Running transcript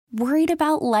Worried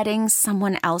about letting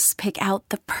someone else pick out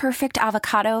the perfect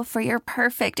avocado for your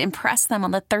perfect impress them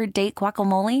on the third date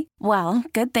guacamole? Well,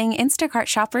 good thing Instacart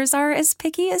shoppers are as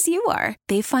picky as you are.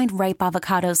 They find ripe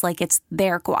avocados like it's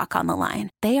their guac on the line.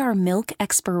 They are milk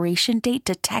expiration date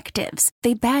detectives.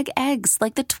 They bag eggs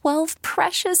like the 12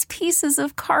 precious pieces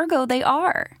of cargo they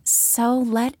are. So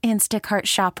let Instacart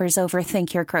shoppers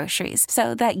overthink your groceries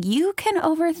so that you can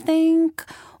overthink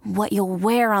what you'll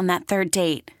wear on that third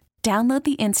date. Download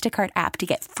the Instacart app to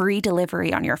get free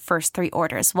delivery on your first 3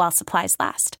 orders while supplies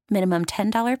last. Minimum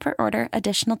 $10 per order.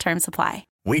 Additional terms apply.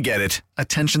 We get it.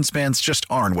 Attention spans just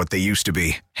aren't what they used to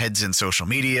be. Heads in social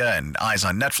media and eyes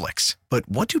on Netflix. But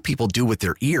what do people do with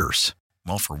their ears?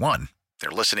 Well, for one, they're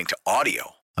listening to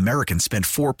audio. Americans spend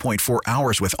 4.4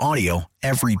 hours with audio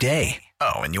every day.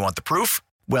 Oh, and you want the proof?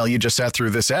 Well, you just sat through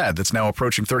this ad that's now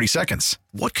approaching 30 seconds.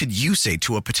 What could you say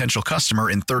to a potential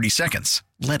customer in 30 seconds?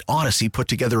 Let Odyssey put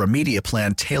together a media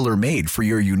plan tailor-made for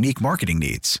your unique marketing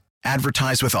needs.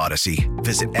 Advertise with Odyssey.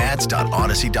 Visit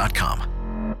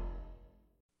ads.odyssey.com.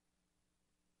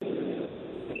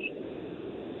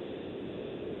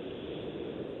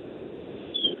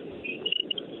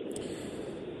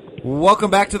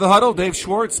 Welcome back to the Huddle. Dave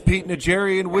Schwartz, Pete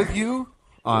Najarian with you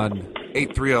on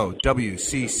 830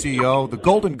 WCCO. The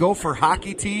Golden Gopher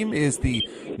hockey team is the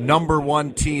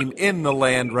 #1 team in the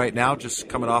land right now, just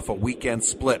coming off a weekend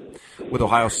split with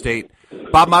Ohio State.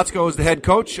 Bob Motzko is the head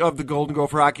coach of the Golden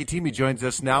Gopher hockey team. He joins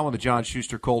us now on the John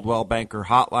Schuster Coldwell Banker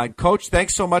Hotline. Coach,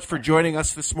 thanks so much for joining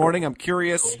us this morning. I'm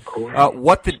curious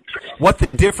what the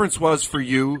difference was for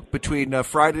you between a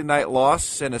Friday night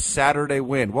loss and a Saturday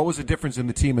win. What was the difference in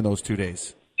the team in those 2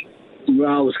 days?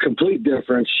 Well, it was a complete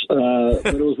difference, but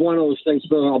it was one of those things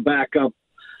that I'll back up.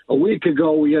 A week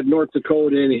ago, we had North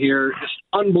Dakota in here, just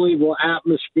unbelievable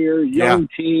atmosphere, young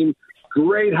team,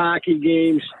 great hockey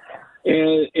games,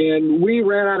 and we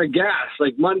ran out of gas.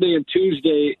 Like Monday and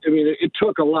Tuesday, I mean, it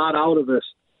took a lot out of us,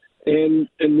 and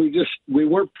we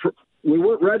weren't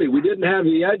ready. We didn't have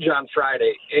the edge on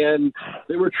Friday, and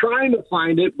they were trying to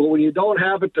find it, but when you don't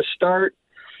have it to start,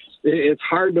 it's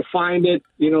hard to find it,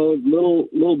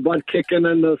 little butt kicking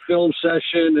in the film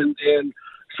session and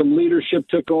some leadership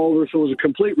took over. So it was a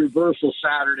complete reversal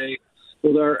Saturday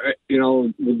with our,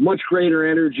 with much greater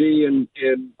energy and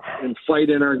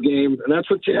fight in our game. And that's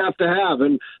what you have to have.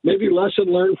 And maybe lesson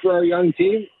learned for our young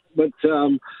team, but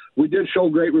we did show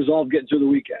great resolve getting through the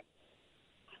weekend.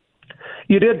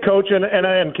 You did, Coach,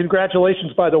 and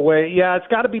congratulations, by the way. Yeah, it's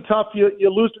got to be tough.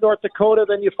 You lose to North Dakota,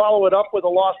 then you follow it up with a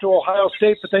loss to Ohio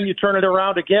State, but then you turn it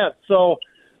around again. So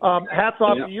hats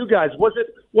off to you guys.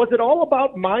 Was it all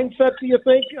about mindset, do you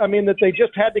think? I mean, that they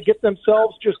just had to get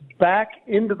themselves just back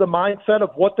into the mindset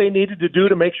of what they needed to do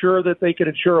to make sure that they could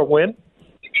ensure a win?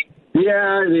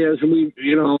 Yeah, it is. And we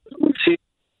see,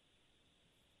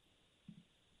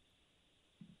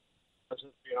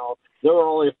 there were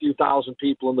only a few thousand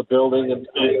people in the building, and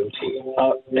it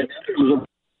was a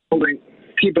building.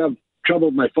 People have trouble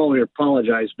with my phone here,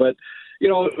 apologize, but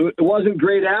it wasn't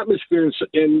great atmosphere,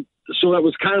 and so that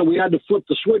was kind of, we had to flip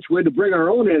the switch. We had to bring our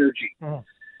own energy.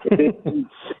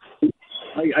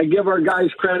 I give our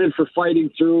guys credit for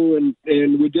fighting through, and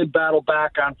we did battle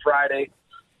back on Friday.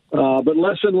 But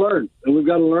lesson learned, and we've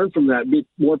got to learn from that, be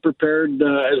more prepared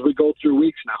as we go through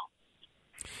weeks now.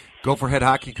 Gopher head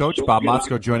hockey coach Bob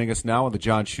Motzko joining us now on the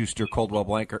John Schuster Coldwell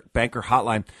Banker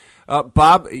Hotline.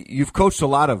 Bob, you've coached a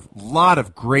lot of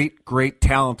great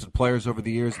talented players over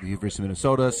the years at the University of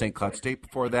Minnesota, St. Cloud State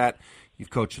before that. You've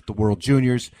coached at the World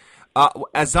Juniors.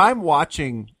 As I'm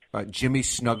watching Jimmy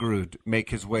Snuggerud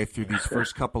make his way through these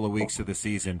first couple of weeks of the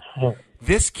season,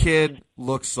 this kid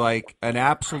looks like an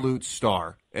absolute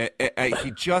star.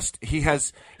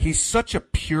 He's such a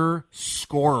pure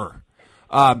scorer.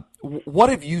 What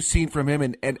have you seen from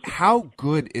him, and how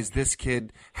good is this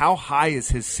kid? How high is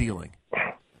his ceiling?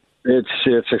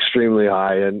 It's extremely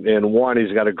high, and one,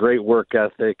 he's got a great work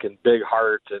ethic and big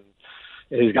heart, and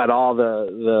he's got all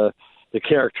the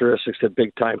characteristics that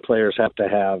big time players have to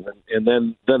have, and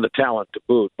then the talent to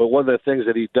boot. But one of the things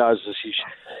that he does is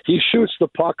he shoots the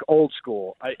puck old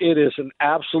school. It is an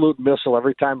absolute missile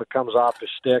every time it comes off his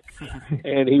stick,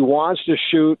 and he wants to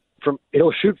shoot.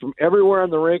 He'll shoot from everywhere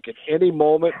in the rink at any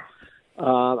moment.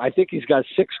 I think he's got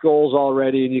 6 goals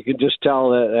already, and you can just tell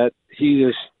that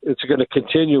it's going to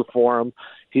continue for him.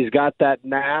 He's got that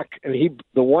knack, and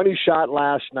the one he shot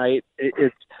last night,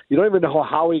 you don't even know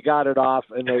how he got it off,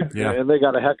 and they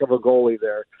got a heck of a goalie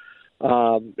there.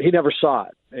 He never saw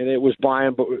it, and it was by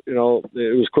him, but it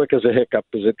was quick as a hiccup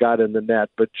as it got in the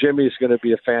net. But Jimmy's going to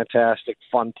be a fantastic,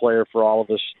 fun player for all of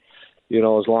us,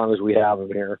 as long as we have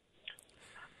him here.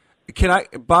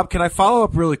 Bob, can I follow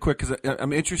up really quick? Because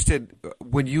I'm interested,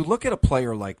 when you look at a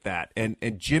player like that, and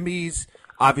Jimmy's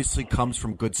obviously comes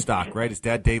from good stock, right? His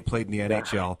dad, Dave, played in the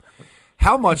NHL.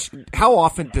 How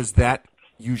often does that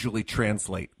usually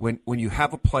translate when you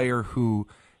have a player who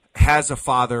has a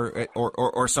father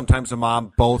or sometimes a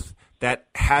mom, both, that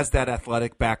has that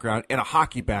athletic background and a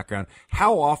hockey background?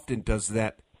 How often does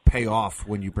that pay off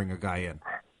when you bring a guy in?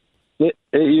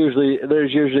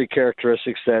 There's usually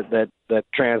characteristics that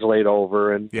translate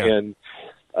over, and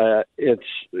it's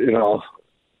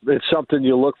it's something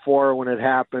you look for when it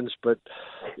happens. But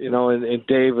and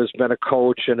Dave has been a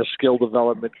coach and a skill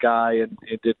development guy, and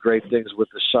did great things with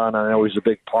the son. I know he's a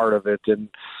big part of it, and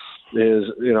is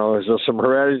there some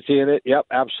heredity in it? Yep,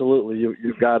 absolutely.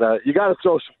 You gotta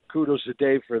throw some kudos to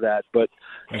Dave for that. But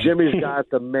Jimmy's got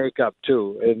the makeup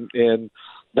too, and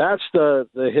that's the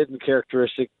hidden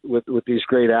characteristic with these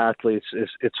great athletes.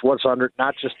 It's what's under,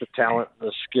 not just the talent and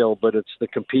the skill, but it's the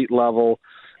compete level,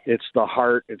 it's the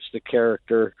heart, it's the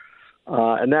character,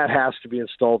 and that has to be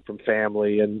installed from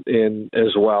family and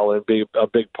as well, and be a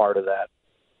big part of that.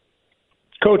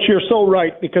 Coach, you're so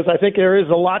right, because I think there is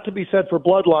a lot to be said for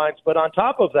bloodlines, but on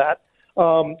top of that,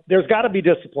 there's got to be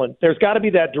discipline. There's got to be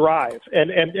that drive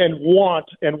and want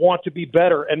to be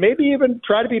better, and maybe even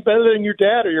try to be better than your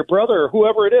dad or your brother or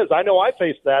whoever it is. I know I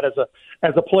faced that as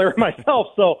a player myself,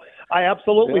 so I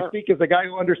absolutely speak as a guy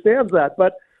who understands that.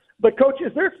 But Coach,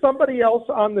 is there somebody else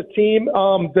on the team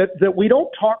that we don't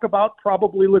talk about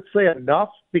probably, let's say, enough?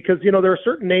 Because there are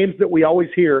certain names that we always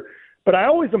hear, but I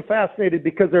always am fascinated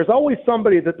because there's always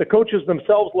somebody that the coaches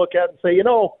themselves look at and say,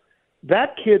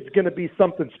 that kid's going to be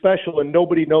something special and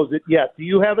nobody knows it yet. Do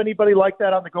you have anybody like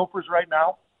that on the Gophers right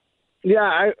now?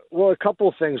 Yeah, a couple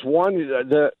of things. One,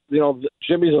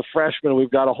 Jimmy's a freshman.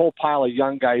 We've got a whole pile of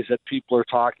young guys that people are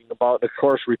talking about. Of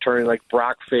course, returning like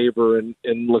Brock Faber and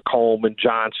Lacombe and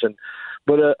Johnson.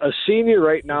 But a senior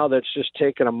right now that's just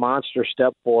taken a monster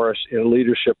step for us in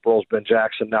leadership roles been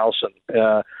Jackson Nelson.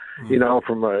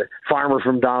 From a farmer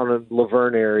from down in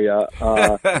Laverne area.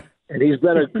 And he's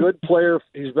been a good player.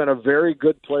 He's been a very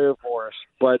good player for us.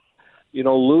 But,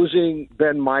 losing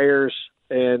Ben Myers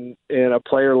and a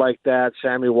player like that,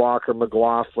 Sammy Walker,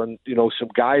 McLaughlin, some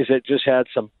guys that just had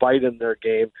some bite in their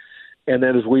game. And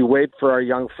then as we wait for our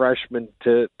young freshmen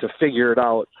to figure it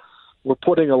out, we're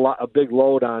putting a big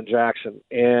load on Jackson.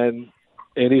 And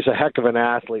he's a heck of an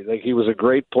athlete. Like, he was a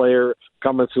great player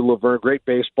coming through Laverne, great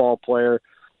baseball player,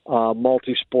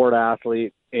 multi-sport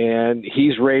athlete. And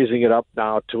he's raising it up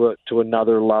now to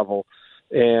another level.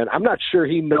 And I'm not sure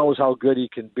he knows how good he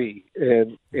can be.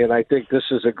 And I think this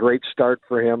is a great start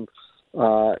for him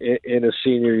in his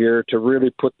senior year to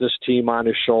really put this team on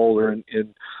his shoulder.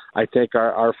 And I think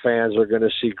our fans are going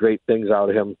to see great things out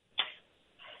of him.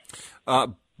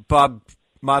 Bob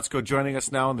Motzko joining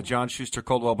us now on the John Schuster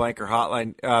Coldwell Banker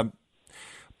Hotline.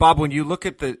 Bob, when you look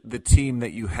at the team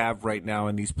that you have right now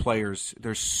and these players,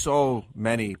 there's so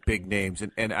many big names.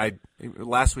 And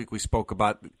last week we spoke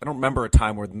about, I don't remember a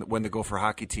time when the Gopher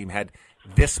hockey team had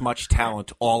this much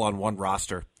talent all on one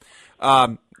roster.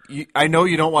 I know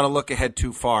you don't want to look ahead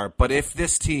too far, but if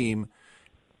this team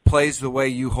plays the way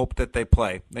you hope that they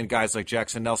play, and guys like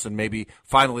Jackson Nelson maybe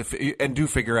finally and do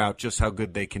figure out just how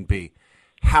good they can be,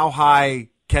 how high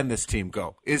can this team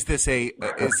go? Is this a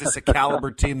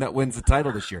caliber team that wins the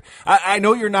title this year? I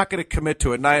know you're not going to commit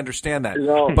to it, and I understand that.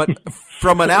 No. But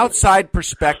from an outside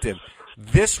perspective,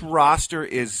 this roster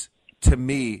is, to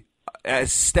me,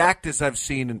 as stacked as I've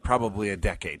seen in probably a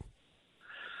decade.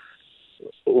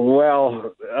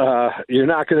 Well, you're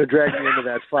not going to drag me into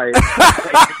that fight.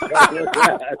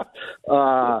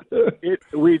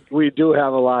 We do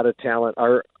have a lot of talent.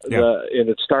 And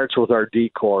it starts with our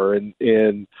D-core, and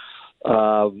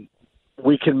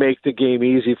we can make the game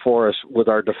easy for us with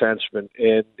our defensemen.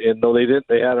 And though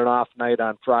they had an off night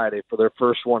on Friday for their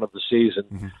first one of the season,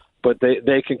 mm-hmm. but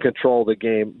they can control the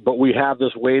game. But we have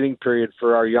this waiting period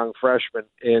for our young freshmen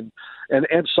and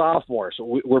sophomores.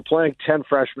 We're playing 10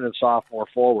 freshmen and sophomore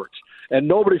forwards. And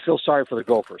nobody feels sorry for the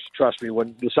Gophers. Trust me,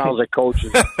 when it sounds like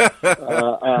coaches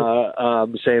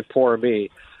saying poor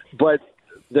me. But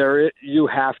you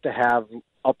have to have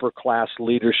upper class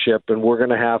leadership, and we're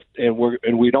going to have, and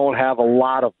we don't have a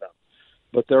lot of them,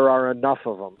 but there are enough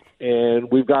of them,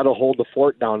 and we've got to hold the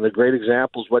fort down. The great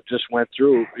example is what just went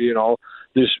through.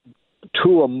 There's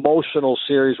 2 emotional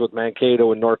series with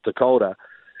Mankato and North Dakota,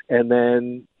 and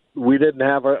then we didn't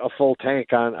have a full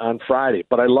tank on Friday.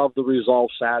 But I love the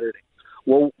resolve Saturday.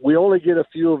 Well, we only get a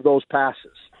few of those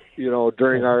passes,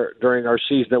 during our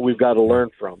season that we've got to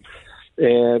learn from,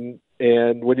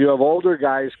 And when you have older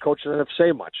guys, coach doesn't have to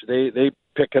say much. They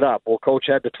pick it up. Well, coach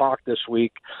had to talk this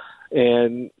week,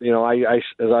 And I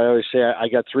as I always say, I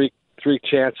got three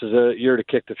chances a year to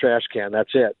kick the trash can.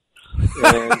 That's it.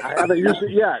 And I haven't used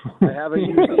it yet.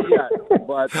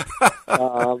 But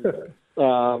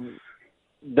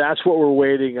that's what we're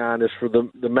waiting on, is for the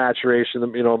maturation.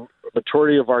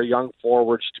 Maturity of our young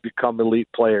forwards to become elite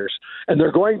players, and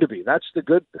they're going to be. That's the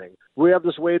good thing. We have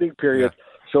this waiting period,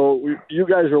 so you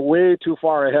guys are way too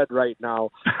far ahead right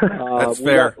now. That's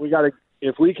fair. We got to.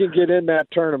 If we can get in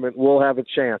that tournament, we'll have a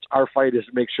chance. Our fight is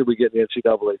to make sure we get in the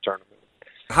NCAA tournament.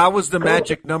 How was the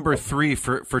magic number 3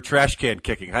 for trash can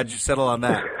kicking? How'd you settle on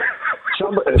that?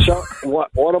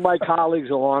 One of my colleagues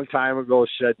a long time ago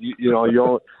said, you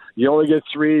only get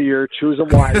 3 a year. Choose them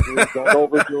wisely. Don't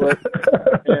overdo it.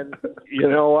 And you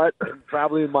know what?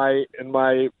 Probably in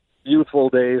my youthful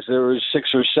days, there was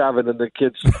 6 or 7, and the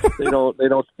kids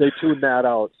they tune that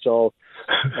out. So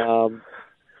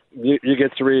you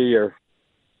get 3 a year.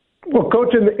 Well,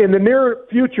 Coach, in the near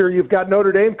future, you've got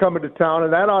Notre Dame coming to town,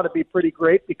 and that ought to be pretty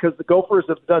great because the Gophers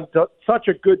have done such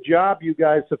a good job. You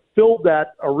guys have filled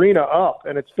that arena up,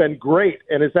 and it's been great.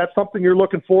 And is that something you're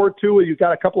looking forward to? You've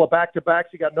got a couple of back-to-backs.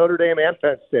 You got Notre Dame and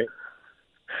Penn State.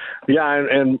 Yeah,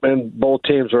 and both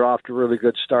teams are off to really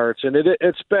good starts. And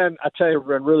it's been, I tell you,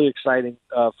 been really exciting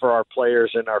for our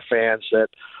players and our fans that,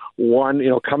 one,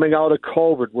 coming out of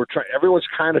COVID, everyone's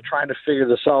kind of trying to figure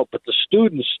this out, but the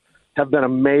students have been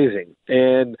amazing,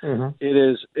 and it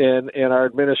is, and our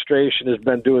administration has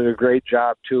been doing a great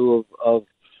job too of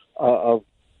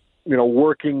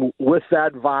working with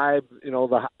that vibe.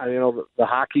 The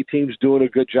hockey team's doing a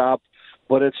good job,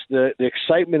 but it's the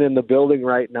excitement in the building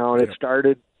right now, and it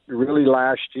started really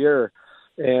last year.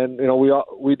 And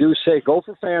we do say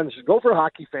Gopher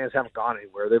hockey fans haven't gone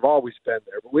anywhere; they've always been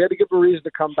there, but we had to give a reason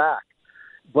to come back.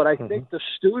 But I think the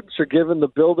students are giving the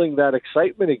building that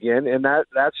excitement again, and that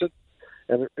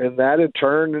in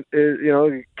turn,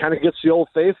 kind of gets the old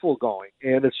faithful going.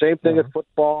 And the same thing at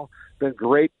football. Been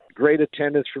great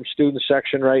attendance from student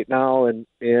section right now, and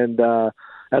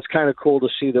that's kind of cool to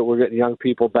see that we're getting young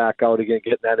people back out again,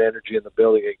 getting that energy in the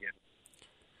building again.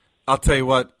 I'll tell you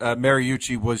what,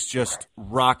 Mariucci was just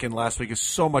rocking last week. It's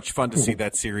so much fun to see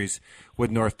that series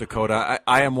with North Dakota.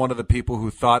 I am one of the people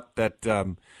who thought that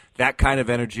that kind of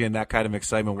energy and that kind of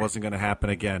excitement wasn't going to happen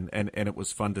again, and it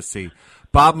was fun to see.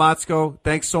 Bob Motzko,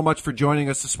 thanks so much for joining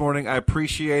us this morning. I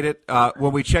appreciate it.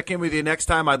 When we check in with you next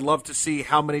time, I'd love to see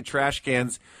how many trash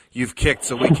cans you've kicked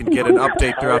so we can get an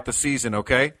update throughout the season,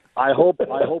 okay? I hope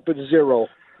it's 0.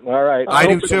 All right. I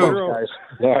do too. Guys.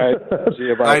 All right. See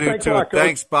you, Bob. I do too.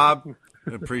 Thanks, Bob.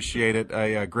 Appreciate it.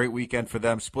 A great weekend for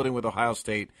them, splitting with Ohio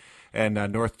State, and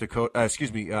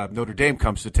Notre Dame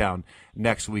comes to town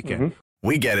next weekend.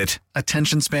 We get it.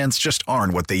 Attention spans just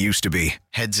aren't what they used to be.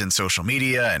 Heads in social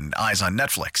media and eyes on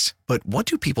Netflix. But what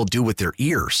do people do with their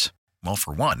ears? Well,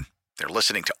 for one, they're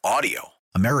listening to audio.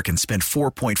 Americans spend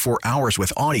 4.4 hours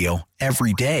with audio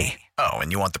every day. Oh,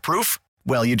 and you want the proof?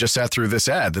 Well, you just sat through this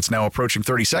ad that's now approaching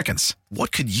 30 seconds.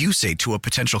 What could you say to a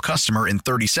potential customer in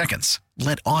 30 seconds?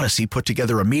 Let Odyssey put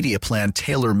together a media plan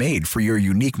tailor-made for your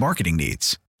unique marketing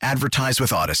needs. Advertise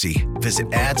with Odyssey.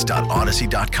 Visit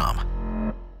ads.odyssey.com.